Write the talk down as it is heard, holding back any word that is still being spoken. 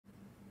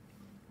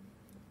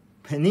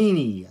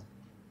Panini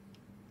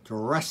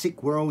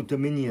Jurassic World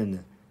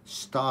Dominion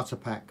starter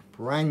pack,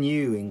 brand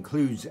new,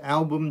 includes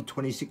album,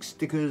 26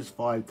 stickers,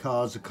 5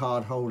 cards, a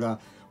card holder,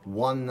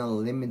 1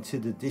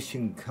 limited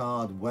edition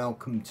card.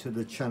 Welcome to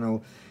the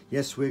channel.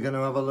 Yes, we're going to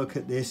have a look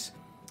at this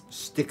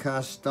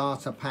sticker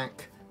starter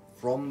pack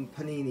from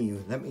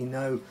Panini. Let me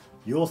know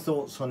your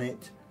thoughts on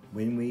it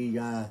when we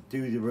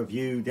do the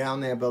review down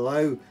there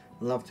below.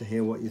 Love to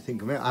hear what you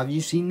think of it. Have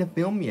you seen the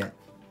film yet?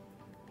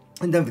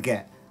 And don't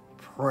forget,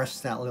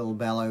 press that little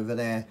bell over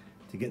there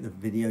to get the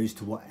videos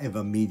to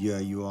whatever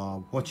media you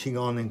are watching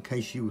on, in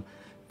case you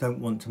don't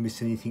want to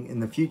miss anything in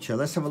the future.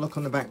 Let's have a look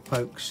on the back,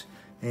 folks.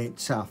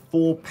 It's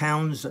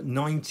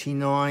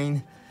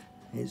 £4.99.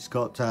 It's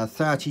got a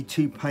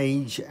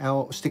 32-page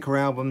sticker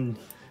album,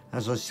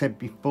 as I said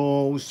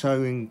before.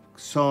 Also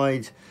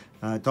inside,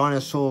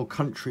 Dinosaur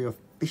Country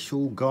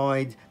official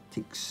guide,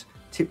 tips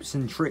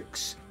and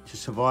tricks to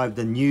survive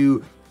the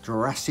new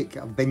Jurassic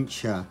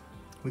adventure.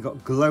 We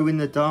got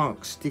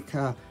glow-in-the-dark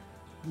sticker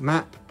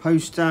map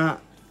poster,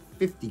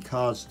 50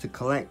 cards to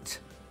collect,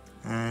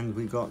 and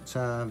we got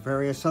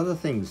various other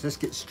things. Let's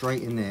get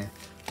straight in there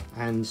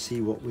and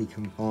see what we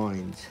can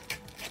find.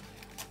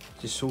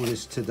 Just saw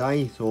this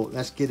today, thought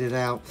let's get it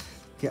out,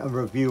 get a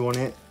review on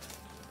it.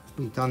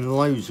 We've done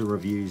loads of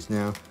reviews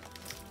now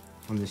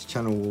on this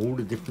channel, all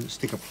the different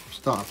sticker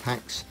starter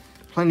packs,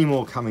 plenty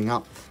more coming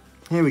up.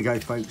 Here we go,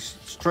 folks.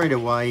 Straight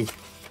away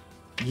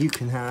you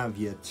can have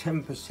your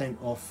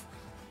 10% off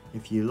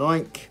if you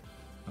like,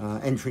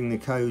 entering the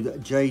code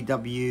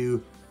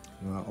JW,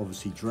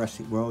 obviously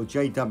Jurassic World,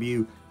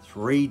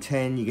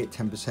 JW310. You get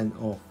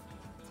 10% off.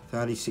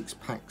 36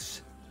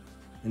 packs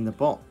in the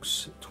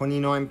box,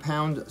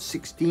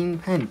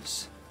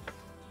 £29.16.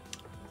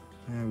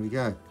 There we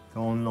go.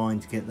 Go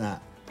online to get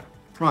that.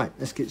 Right,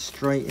 let's get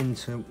straight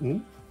into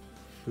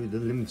through the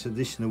limited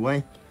edition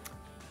away.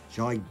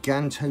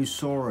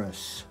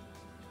 Gigantosaurus.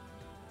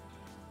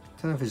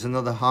 Don't know if there's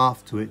another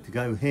half to it to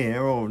go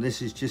here, or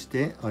this is just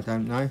it. I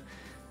don't know.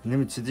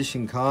 Limited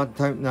edition card.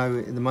 Don't know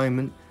at the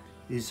moment.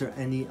 Is there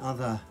any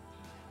other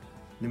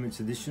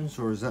limited editions,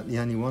 or is that the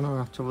only one? I'll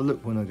have to have a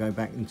look when I go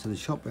back into the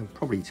shop. It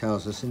probably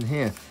tells us in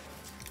here.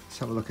 Let's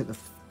have a look at the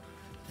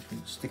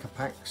different sticker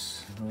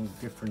packs. All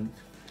different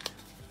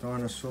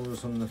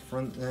dinosaurs on the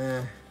front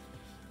there.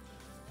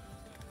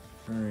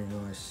 Very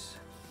nice.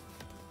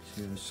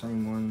 Two of the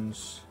same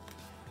ones.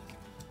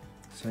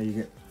 So you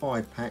get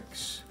 5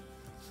 packs.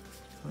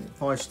 I think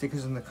 5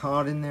 stickers and the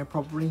card in there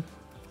probably.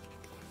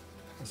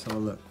 Let's have a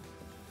look.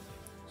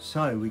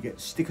 So we get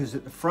stickers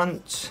at the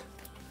front,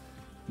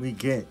 we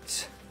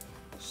get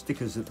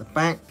stickers at the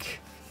back,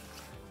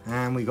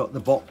 and we got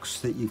the box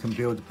that you can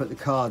build to put the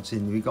cards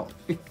in. We got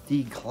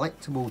 50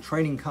 collectible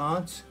trading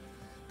cards.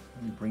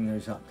 Let me bring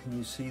those up. Can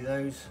you see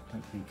those?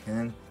 Hopefully you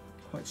can.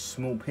 Quite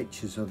small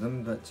pictures of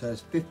them, but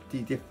there's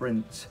 50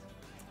 different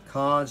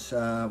cards.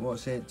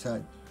 What's it?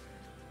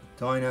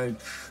 Dino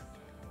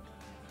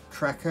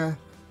Tracker,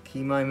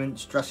 Key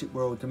Moments, Jurassic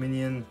World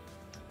Dominion,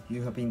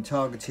 You Have Been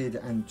Targeted,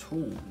 and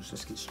Tools.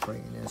 Let's get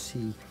straight in there and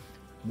see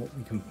what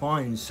we can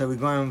find. So we're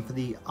going for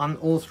the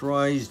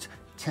unauthorized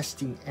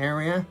testing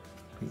area.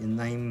 Put your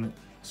name,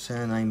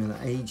 surname and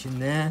age in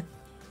there.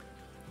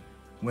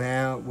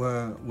 Where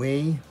were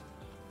we?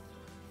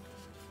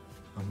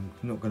 I'm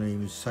not going to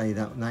even say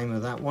that name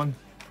of that one.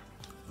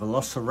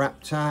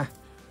 Velociraptor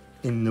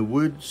in the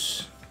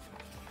woods.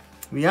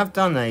 We have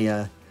done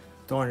a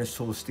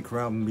dinosaur sticker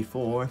album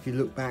before. If you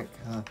look back,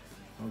 I've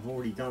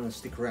already done a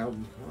sticker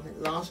album, I think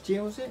last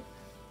year, was it?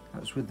 That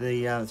was with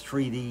the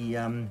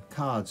 3D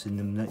cards in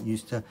them that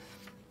used to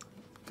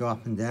go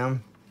up and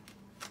down.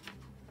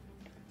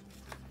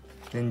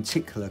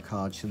 Lenticular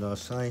cards, should I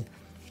say.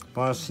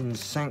 Biosyn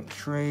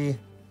Sanctuary,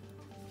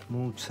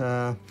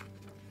 Malta,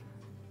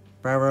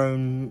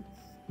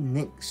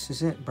 Baronix,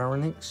 is it?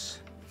 Baronix?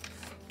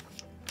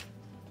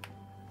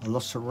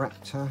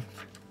 Velociraptor.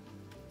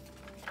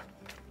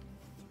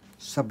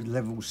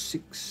 Sub-level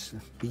 6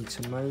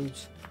 beta mode.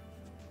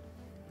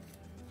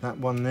 That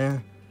one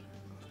there.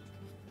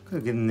 Could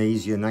have given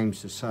easier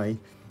names to say.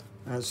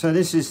 So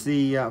this is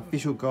the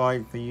official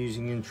guide for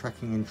using and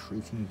tracking and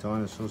treating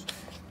dinosaurs.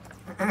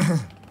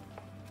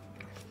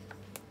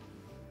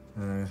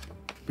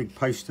 Big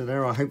poster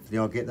there. Hopefully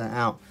I'll get that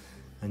out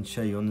and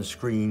show you on the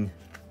screen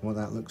what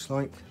that looks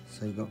like.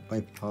 So you've got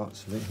both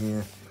parts of it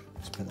here.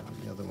 Let's put that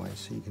the other way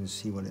so you can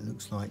see what it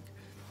looks like.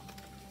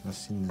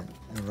 That's in the,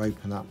 they're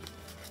open up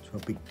to a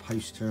big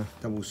poster,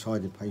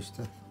 double-sided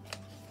poster.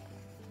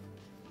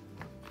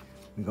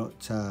 We got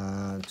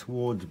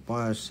Towards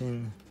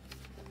Biosyn,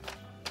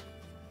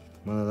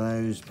 one of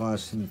those,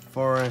 Biosyn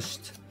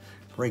Forest,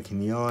 Breaking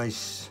the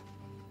Ice,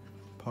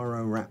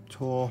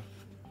 Pyroraptor.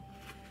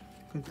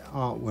 Good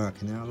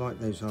artwork in there, I like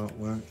those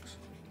artworks.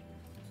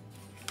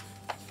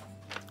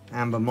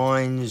 Amber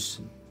Mines,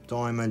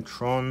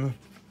 Diamondtron,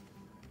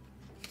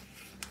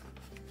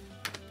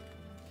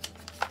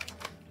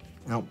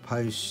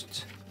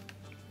 Outpost,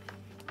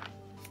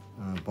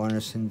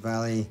 Biosyn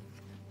Valley,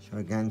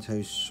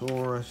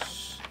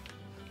 Gigantosaurus,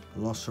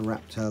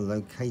 Velociraptor,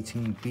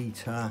 Locating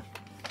Beta,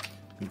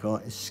 We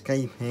got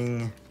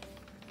escaping.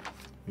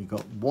 We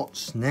got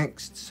what's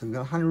next. So we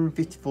got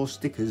 154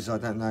 stickers. I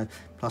don't know,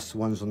 plus the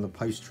ones on the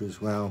poster as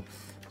well.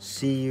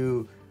 See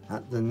you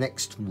at the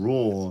next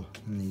roar,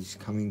 and he's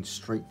coming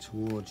straight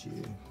towards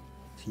you.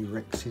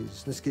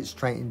 T-Rexes. Let's get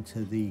straight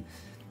into the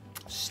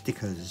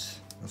stickers.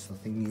 That's the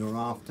thing you're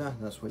after.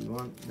 That's what you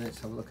want.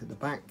 Let's have a look at the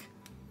back.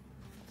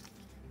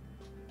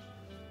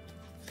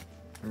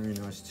 Very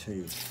nice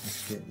too.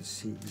 Let's get to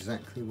see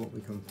exactly what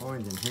we can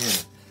find in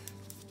here.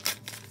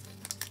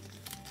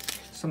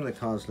 Some of the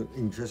cards look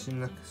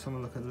interesting.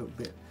 Some look a little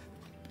bit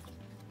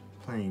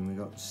plain. We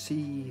got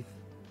C.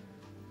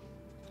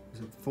 Is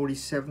it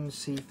 47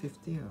 C50?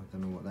 I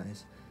don't know what that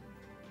is.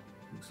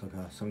 Looks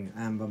like something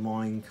amber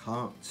mine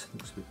cart.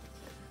 Looks a bit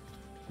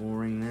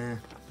boring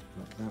there.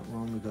 Got that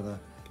one. We got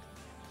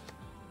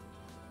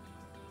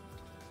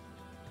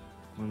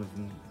one of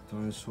the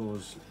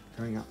dinosaurs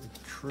going up the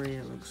tree.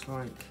 It looks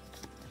like.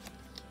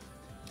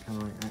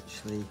 Can I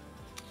actually?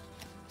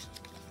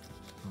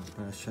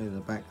 I better show the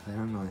back there,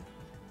 haven't I?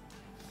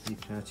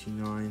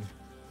 D39.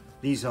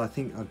 These I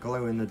think are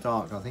glow in the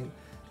dark. I think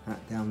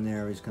that down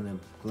there is going to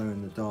glow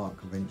in the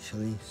dark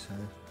eventually. So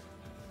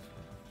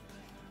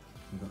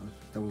we've got a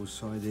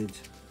double-sided.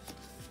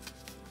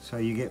 So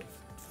you get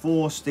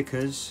 4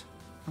 stickers.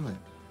 Oh,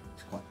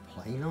 it's quite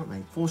plain, aren't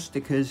they? 4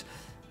 stickers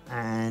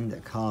and a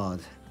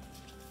card.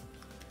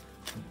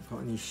 Haven't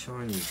got any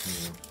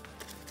shinies now.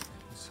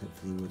 Let's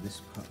hopefully with this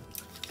pack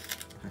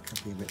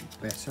will be a bit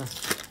better.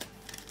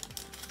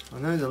 I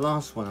know the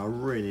last one, I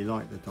really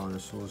like the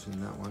dinosaurs in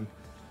that one.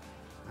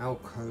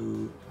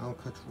 Alcatraptor,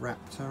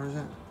 is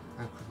it?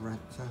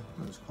 Alcatraptor.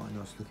 That's quite a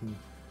nice looking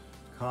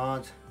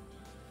card.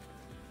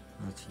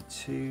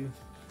 92.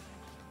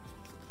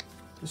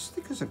 The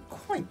stickers are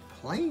quite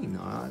plain.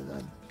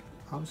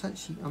 I'm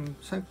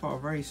so far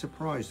very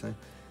surprised though.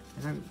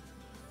 They don't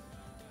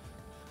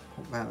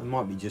pop out. It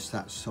might be just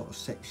that sort of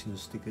section of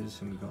stickers.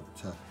 And we've got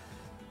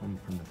one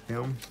from the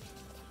film.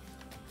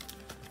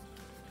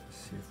 Let's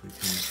see if we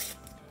can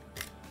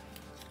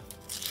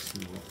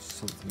see what's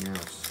something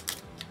else.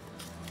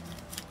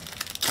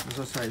 As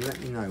I say, let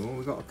me know. Well,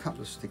 we've got a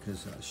couple of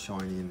stickers that are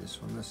shiny in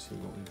this one. Let's see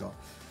what we got.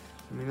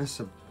 I mean,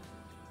 that's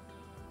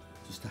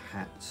just a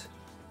hat.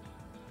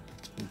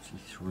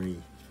 43.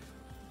 We've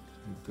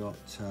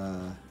got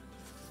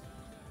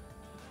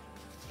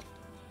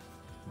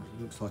it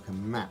looks like a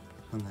map,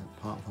 on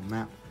that part of a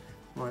map.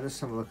 Right, let's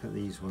have a look at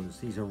these ones.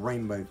 These are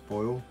rainbow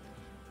foil.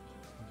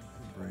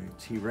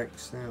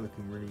 T-Rex there,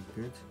 looking really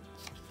good.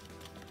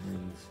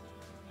 And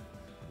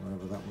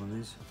whatever that one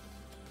is.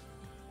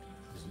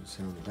 Doesn't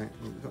sound the back.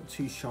 Well, we've got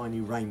 2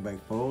 shiny rainbow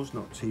foils,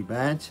 not too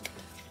bad.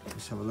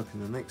 Let's have a look in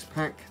the next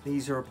pack.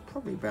 These are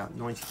probably about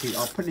 92.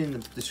 I'll put in the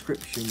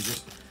description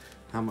just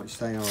how much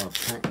they are a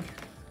pack.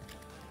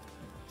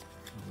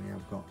 We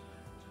have got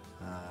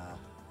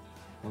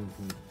one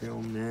from the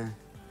film there.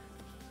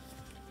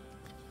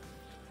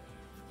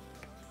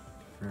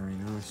 Very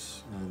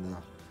nice. And a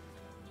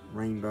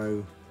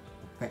rainbow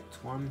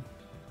effect one.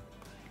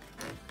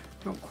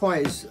 Not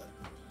quite as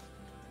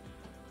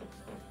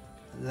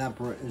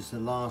elaborate as the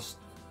last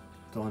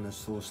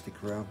dinosaur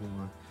sticker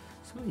album.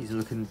 Some of these are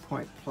looking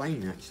quite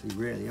plain actually,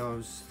 really. I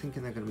was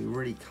thinking they're going to be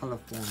really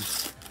colourful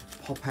and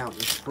pop out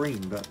the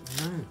screen, but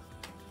no.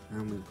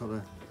 And we've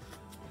got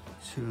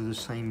 2 of the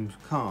same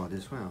card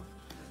as well.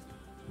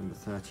 Number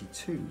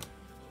 32.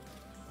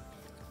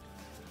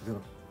 We've got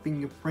a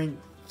fingerprint.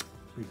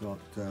 We've got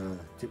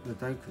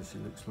Diplodocus,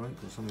 it looks like,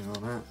 or something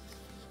like that.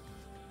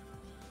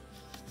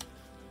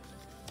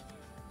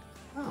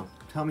 Oh,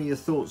 tell me your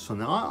thoughts on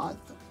that.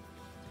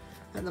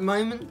 At the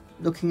moment,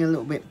 looking a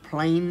little bit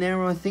plain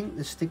there, I think.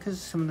 The stickers,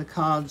 some of the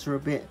cards are a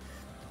bit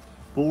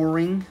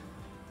boring, to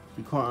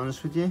be quite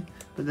honest with you.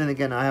 But then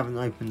again, I haven't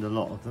opened a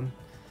lot of them.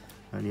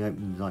 I only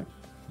opened like,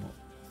 what,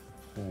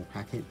 4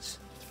 packets.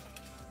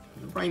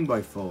 The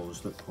rainbow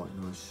foils look quite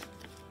nice.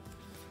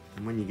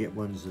 And when you get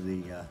ones of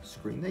the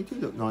screen, they do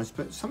look nice,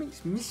 but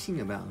something's missing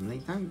about them. They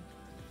don't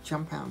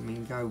jump out at me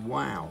and go,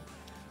 wow.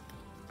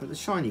 But the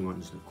shiny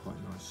ones look quite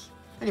nice.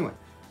 Anyway,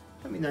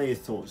 let me know your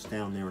thoughts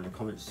down there in the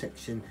comments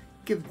section.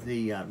 Give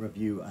the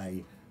review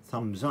a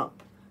thumbs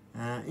up.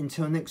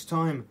 Until next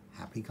time,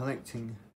 happy collecting.